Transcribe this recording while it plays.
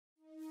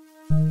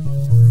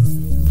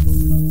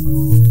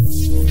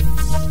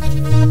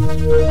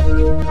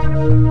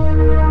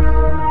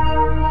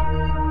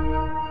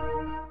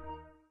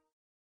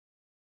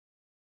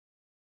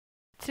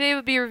Today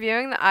we'll be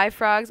reviewing the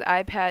iFrogz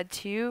iPad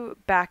 2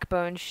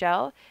 backbone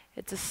shell.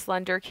 It's a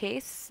slender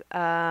case,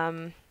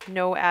 no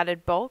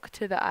added bulk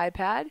to the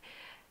iPad.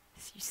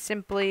 So you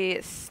simply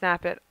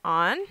snap it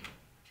on,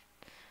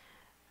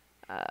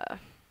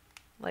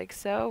 like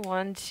so,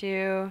 1,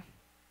 2,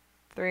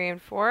 3,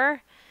 and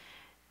 4.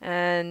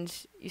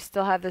 And you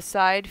still have the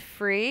side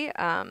free,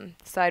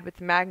 side with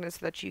the magnet,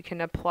 so that you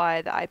can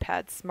apply the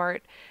iPad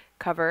Smart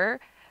cover,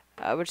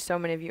 which so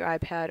many of you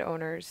iPad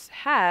owners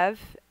have.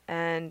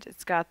 And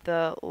it's got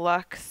the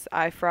Luxe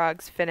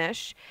iFrogz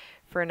finish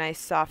for a nice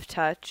soft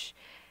touch.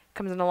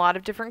 Comes in a lot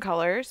of different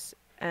colors,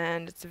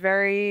 and it's a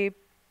very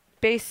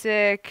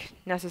basic,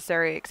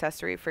 necessary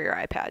accessory for your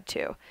iPad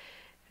 2.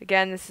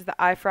 Again, this is the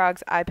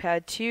iFrogz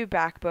iPad 2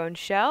 backbone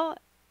shell,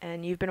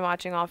 and you've been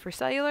watching All for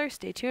Cellular.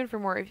 Stay tuned for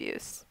more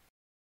reviews.